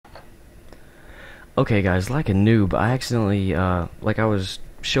Okay guys, like a noob, I accidentally, like I was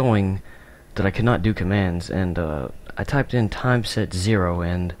showing that I could not do commands, and I typed in time set 0,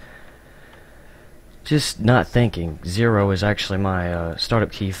 and just not thinking, 0 is actually my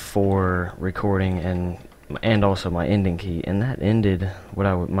startup key for recording, and also my ending key, and that ended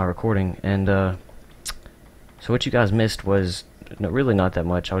my recording, and so what you guys missed was really not that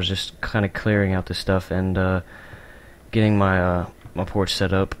much. I was just kind of clearing out the stuff and getting my porch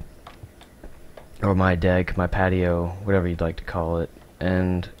set up, or my deck, my patio, whatever you'd like to call it.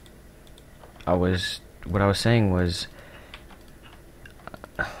 And what I was saying was,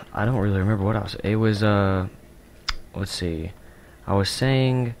 I don't really remember what I was. It was let's see. I was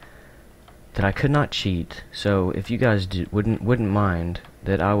saying that I could not cheat. So if you guys wouldn't mind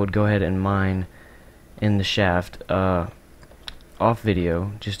that I would go ahead and mine in the shaft off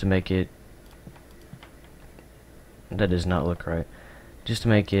video, just to make it. That does not look right. Just to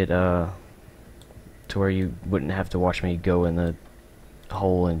make it to where you wouldn't have to watch me go in the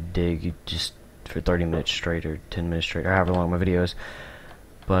hole and dig just for 30 minutes straight or 10 minutes straight or however long my video is.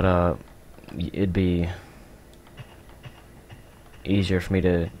 But it'd be easier for me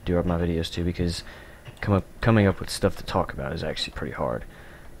to do up my videos too, because coming up with stuff to talk about is actually pretty hard,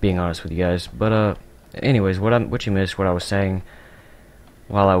 being honest with you guys. But anyways, what you missed, what I was saying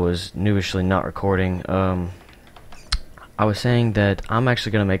while I was noobishly not recording, I was saying that I'm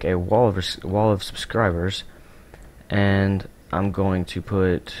actually going to make a wall of subscribers, and I'm going to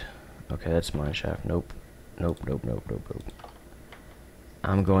put, okay, that's mineshaft. Nope.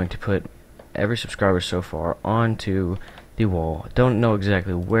 I'm going to put every subscriber so far onto the wall. Don't know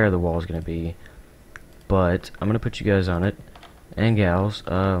exactly where the wall is going to be, but I'm going to put you guys on it, and gals.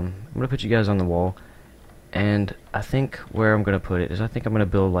 I'm going to put you guys on the wall, and I think where I'm going to put it is, I think I'm going to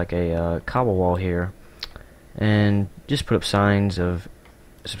build like a cobble wall here, and just put up signs of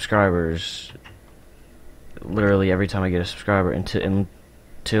subscribers literally every time I get a subscriber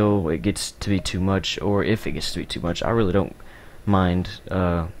until it gets to be too much, or if it gets to be too much. I really don't mind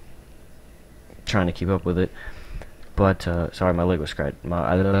trying to keep up with it, but sorry, my leg was scratched.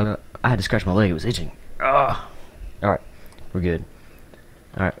 I had to scratch my leg, it was itching. Alright, we're good.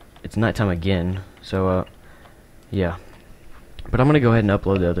 Alright, it's nighttime again, so yeah, but I'm gonna go ahead and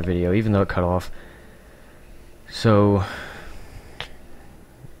upload the other video even though it cut off. So,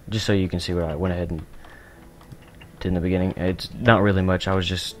 just so you can see what I went ahead and did in the beginning. It's not really much. I was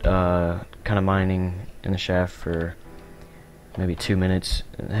just kind of mining in the shaft for maybe 2 minutes.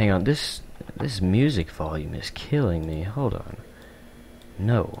 Hang on, this music volume is killing me. Hold on.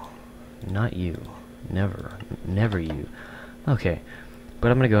 No, not you. Never you. Okay,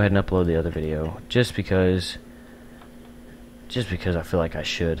 but I'm gonna go ahead and upload the other video just because I feel like I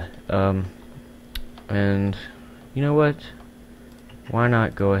should. And you know what? Why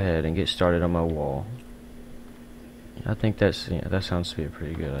not go ahead and get started on my wall? I think that sounds to be a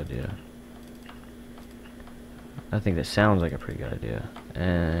pretty good idea. I think that sounds like a pretty good idea.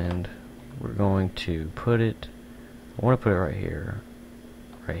 And we're going to put it, I want to put it right here.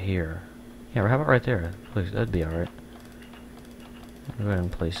 Right here. Yeah, how about right there? Please, that'd be alright. Go ahead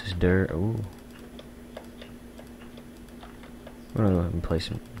and place this dirt. Ooh. We're gonna go ahead and place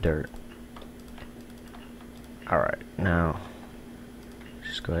some dirt. Alright, now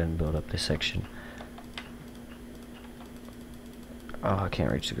just go ahead and build up this section. Oh, I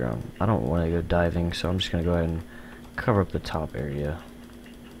can't reach the ground. I don't want to go diving, so I'm just gonna go ahead and cover up the top area.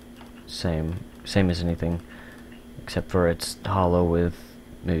 Same as anything, except for it's hollow with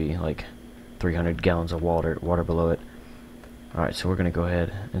maybe like 300 gallons of water below it. Alright, so we're gonna go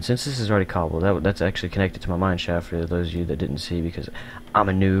ahead, and since this is already cobbled, that's actually connected to my mine shaft for those of you that didn't see, because I'm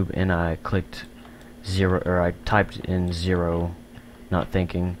a noob and I clicked 0, or I typed in 0, not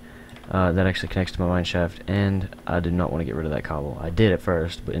thinking. That actually connects to my mine shaft, and I did not want to get rid of that cobble. I did at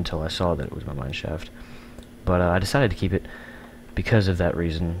first, but until I saw that it was my mine shaft. But I decided to keep it because of that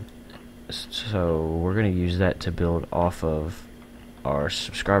reason. So we're going to use that to build off of our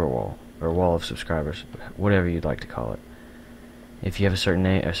subscriber wall, or wall of subscribers, whatever you'd like to call it. If you have a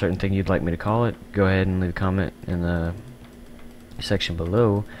certain thing you'd like me to call it, go ahead and leave a comment in the section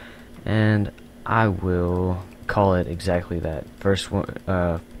below, and I will call it exactly that. First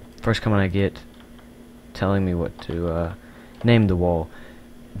comment I get telling me what to name the wall,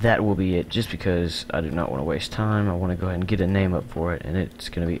 that will be it, just because I do not want to waste time. I want to go ahead and get a name up for it, and it's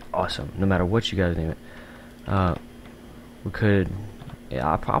going to be awesome, no matter what you guys name it. We could, yeah,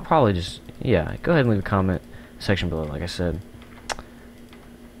 I'll probably just, yeah, go ahead and leave a comment section below, like I said,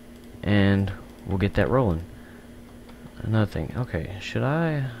 and we'll get that rolling. Another thing, okay, should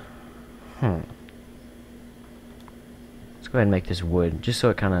I, let's go ahead and make this wood, just so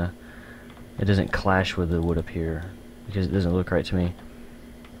it kind of it doesn't clash with the wood up here, because it doesn't look right to me.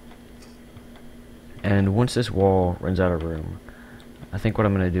 And once this wall runs out of room, I think what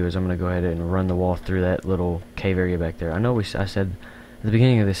I'm going to do is I'm going to go ahead and run the wall through that little cave area back there. I know I said at the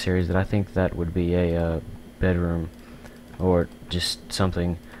beginning of this series that I think that would be a bedroom or just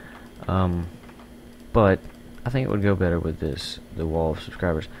something, but I think it would go better with the wall of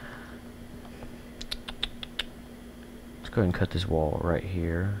subscribers. Let's go ahead and cut this wall right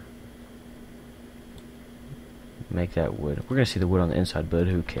here. Make that wood. We're going to see the wood on the inside, but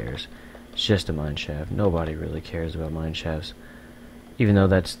who cares? It's just a mine shaft. Nobody really cares about mine shafts. Even though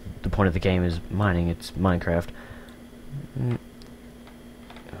that's the point of the game, is mining. It's Minecraft.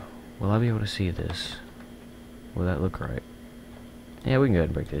 Will I be able to see this? Will that look right? Yeah, we can go ahead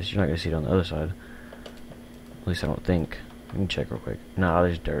and break this. You're not going to see it on the other side. At least I don't think. We can check real quick. Nah,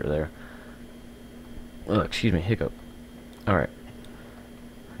 there's dirt there. Oh, excuse me, hiccup. Alright.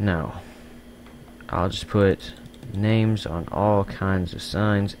 Now, I'll just put names on all kinds of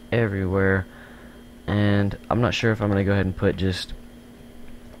signs everywhere. And I'm not sure if I'm going to go ahead and put just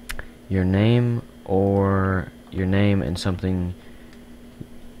your name, or your name and something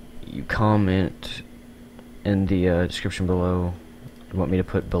you comment in the description below. You want me to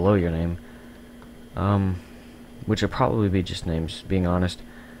put below your name, which will probably be just names, being honest.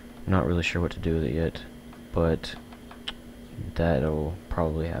 I'm not really sure what to do with it yet, but that'll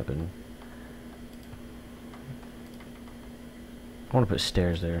probably happen. I want to put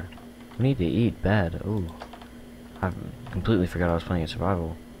stairs there. We need to eat bad. Ooh, I completely forgot I was playing in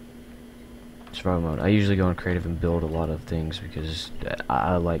survival mode. I usually go in creative and build a lot of things because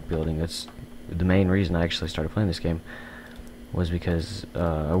I like building. That's the main reason I actually started playing this game, was because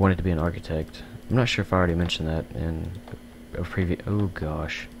I wanted to be an architect. I'm not sure if I already mentioned that in a previous... Oh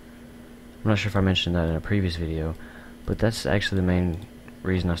gosh. I'm not sure if I mentioned that in a previous video, but that's actually the main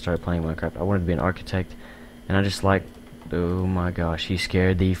reason I started playing Minecraft. I wanted to be an architect, and I just like... Oh my gosh, he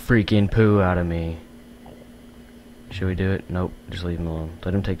scared the freaking poo out of me. Should we do it? Nope, just leave him alone.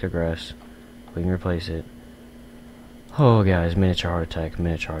 Let him take their grass. We can replace it. Oh guys, miniature heart attack,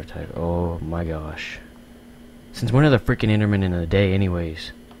 miniature heart attack. Oh my gosh. Since when are the freaking Endermen in a day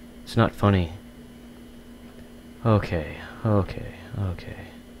anyways? It's not funny. Okay.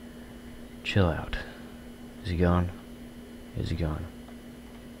 Chill out. Is he gone? Is he gone?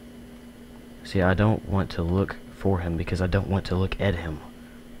 See, I don't want to look for him because I don't want to look at him.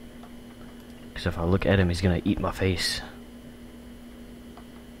 Because if I look at him, he's gonna eat my face.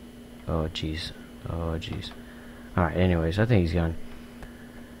 Oh jeez. Oh jeez. Alright, anyways, I think he's gone.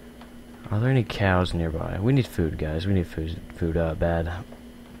 Are there any cows nearby? We need food, guys. We need food bad.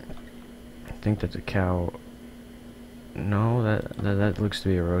 I think that's a cow. No, that looks to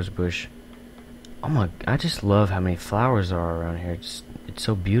be a rose bush. Oh my, I just love how many flowers are around here. It's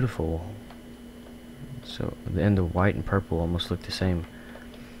so beautiful. So, and the white and purple almost look the same.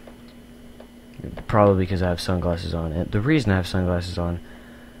 Probably because I have sunglasses on. And the reason I have sunglasses on,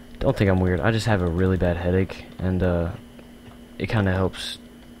 don't think I'm weird, I just have a really bad headache, and it kind of helps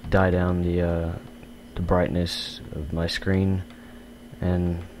die down the brightness of my screen,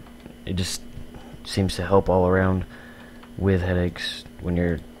 and it just seems to help all around with headaches when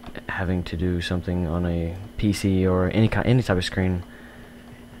you're having to do something on a PC or any type of screen.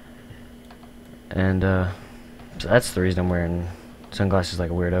 And so that's the reason I'm wearing sunglasses like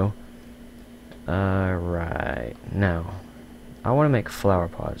a weirdo. Right now, I want to make flower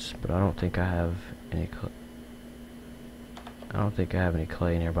pots, but I don't think I have any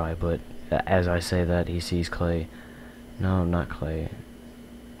clay nearby. But as I say that, he sees clay. No, not clay.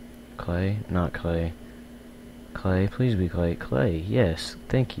 Clay, not clay. Clay, please be clay. Clay, yes,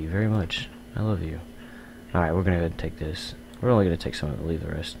 thank you very much. I love you. Alright, we're gonna go ahead and take this. We're only gonna take some of it and leave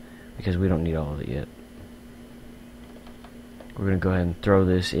the rest, because we don't need all of it yet. We're gonna go ahead and throw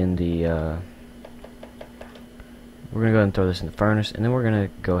this in the furnace, and then we're gonna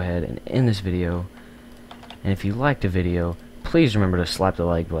go ahead and end this video. And if you liked the video, please remember to slap the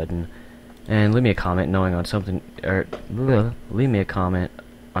like button and leave me a comment leave me a comment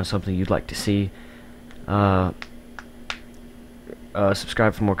on something you'd like to see.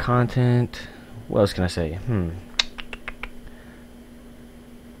 Subscribe for more content. What else can I say?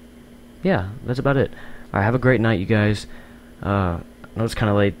 Yeah, that's about it. Alright, have a great night, you guys. I know it's kind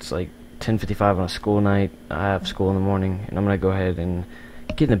of late. It's like 10:55 on a school night. I have school in the morning, and I'm gonna go ahead and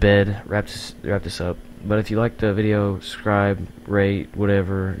get into bed, wrap this up. But if you liked the video, subscribe, rate,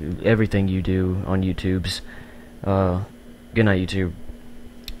 whatever, everything you do on YouTube's. Good night, YouTube.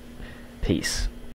 Peace.